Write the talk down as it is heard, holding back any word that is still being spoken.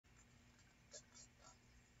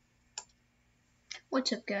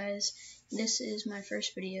What's up, guys? This is my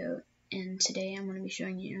first video, and today I'm going to be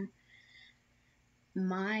showing you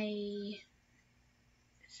my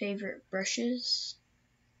favorite brushes,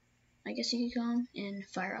 I guess you could call them, in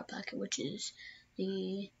FireAlpaca, which is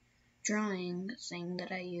the drawing thing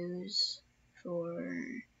that I use or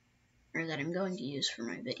that I'm going to use for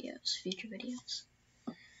my videos, future videos.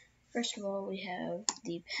 First of all, we have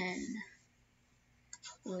the pen,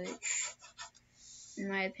 which, in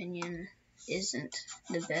my opinion, isn't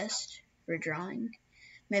the best for drawing.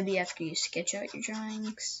 Maybe after you sketch out your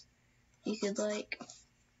drawings, you could, like,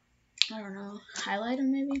 I don't know, highlight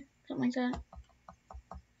them maybe, something like that.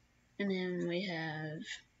 And then we have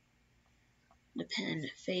the pen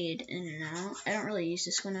fade in and out. I don't really use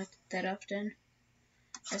this one that often.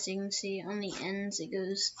 As you can see, on the ends it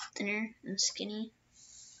goes thinner and skinny.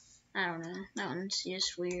 I don't know, that one's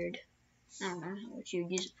just weird. I don't know what you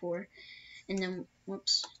would use it for. And then,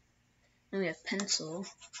 whoops, then we have pencil.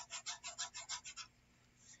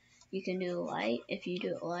 You can do light. If you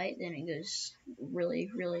do it light, then it goes really,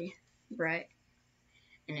 really bright.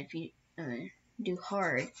 And if you do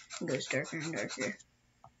hard, it goes darker and darker.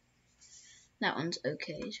 That one's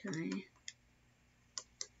okay to me.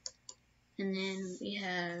 And then we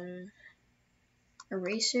have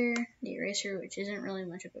eraser. The eraser, which isn't really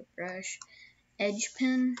much of a brush. Edge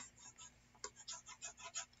pen.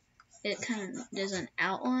 It kind of does an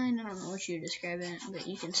outline. I don't know what you would describe it, but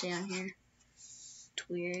you can see on here. It's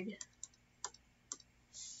weird.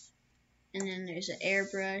 And then there's an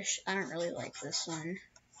airbrush. I don't really like this one.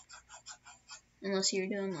 Unless you're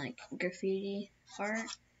doing like graffiti art.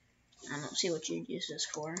 I don't see what you'd use this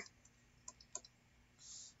for.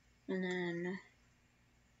 And then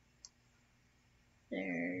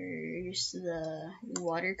there's the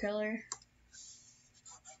watercolor.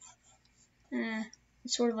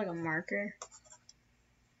 It's sort of like a marker.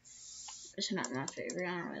 It's not my favorite.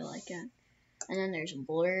 I don't really like it. And then there's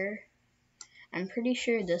blur. I'm pretty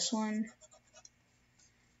sure this one,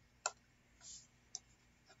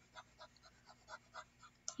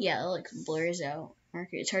 yeah, it like blurs out marker.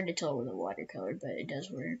 It's hard to tell with a watercolor, but it does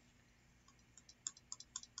work.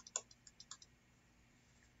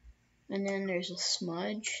 And then there's a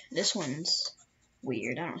smudge. This one's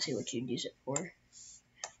weird. I don't see what you'd use it for.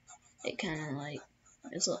 It kind of like,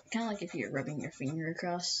 it's kind of like if you're rubbing your finger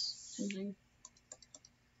across something.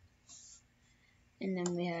 And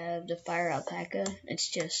then we have the FireAlpaca. It's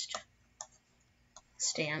just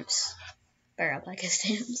stamps. FireAlpaca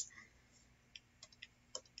stamps.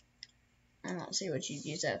 I don't see what you'd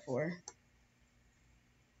use that for.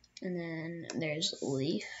 And then there's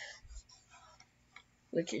leaf,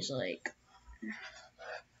 which is like,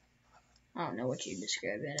 I don't know what you'd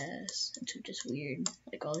describe it as. It's just weird,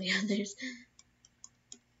 like all the others.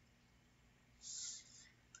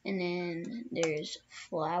 And then there's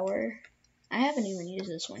flower. I haven't even used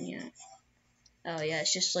this one yet. Oh yeah,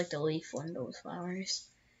 it's just like the leaf one, but with flowers.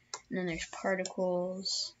 And then there's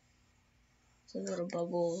particles. So little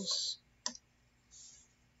bubbles.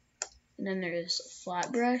 And then there's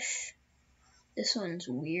flat brush. This one's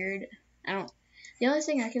weird. The only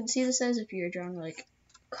thing I can see this as, if you're drawing like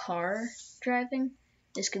car driving,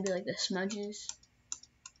 this could be like the smudges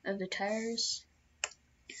of the tires.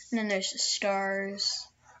 And then there's the stars,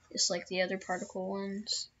 just like the other particle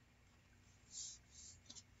ones.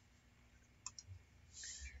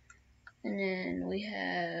 And then we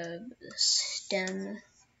have the stem,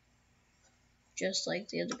 just like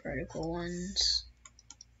the other particle ones.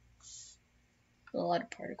 A lot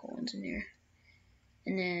of particle ones in here.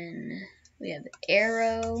 And then we have the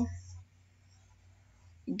arrow.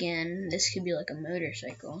 Again, this could be like a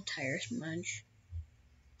motorcycle tire smudge.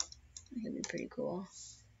 That could be pretty cool.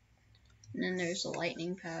 And then there's the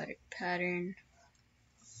lightning pattern.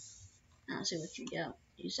 I don't see what you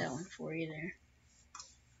use that one for either.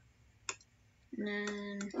 And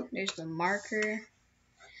then there's the marker.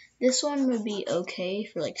 This one would be okay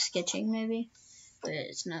for like sketching maybe, but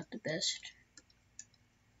it's not the best.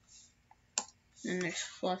 And then there's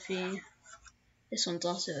fluffy. This one's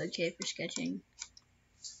also okay for sketching.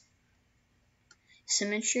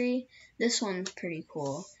 Symmetry. This one's pretty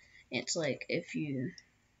cool. It's like if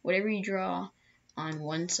whatever you draw on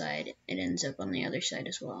one side, it ends up on the other side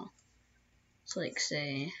as well. So like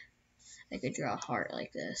say, I could draw a heart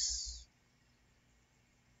like this.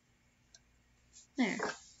 There.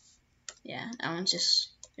 Yeah, that one's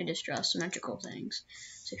it just draws symmetrical things.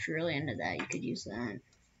 So if you're really into that, you could use that.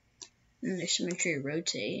 And there's symmetry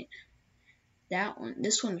rotate.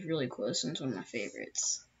 This one's really cool. This one's one of my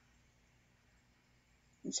favorites.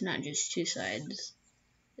 It's not just two sides,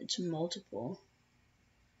 it's multiple.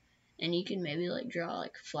 And you can maybe like draw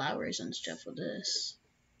like flowers and stuff with this.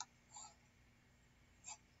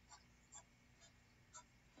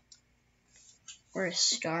 Or a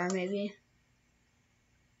star maybe.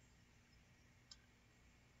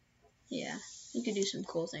 Yeah, you could do some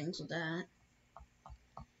cool things with that.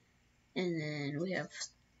 And then we have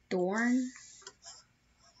thorn.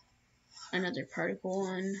 Another particle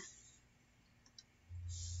one.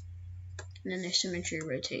 And then there's symmetry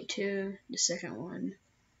rotate 2, the second one.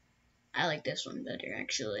 I like this one better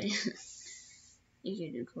actually. You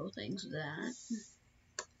can do cool things with that.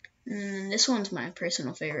 And this one's my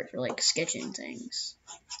personal favorite for like sketching things.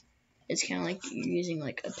 It's kind of like you're using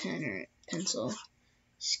like a pen or a pencil,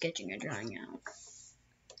 sketching or drawing out.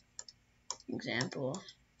 Example.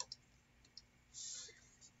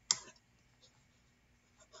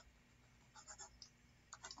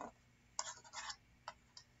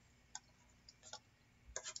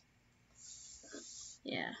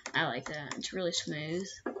 Yeah, I like that. It's really smooth.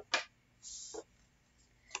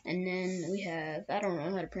 And then we have, I don't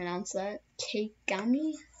know how to pronounce that,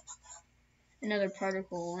 Keigami. Another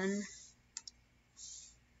particle one.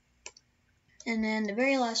 And then the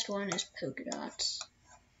very last one is polka dots.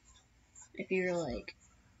 If you're like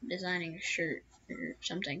designing a shirt or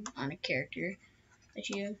something on a character that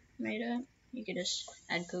you made up, you could just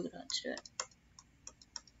add polka dots to it.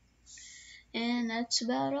 And that's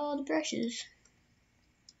about all the brushes.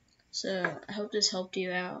 So I hope this helped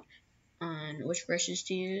you out on which brushes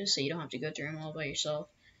to use so you don't have to go through them all by yourself.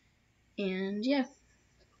 And yeah,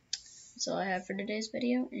 that's all I have for today's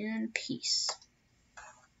video, and peace.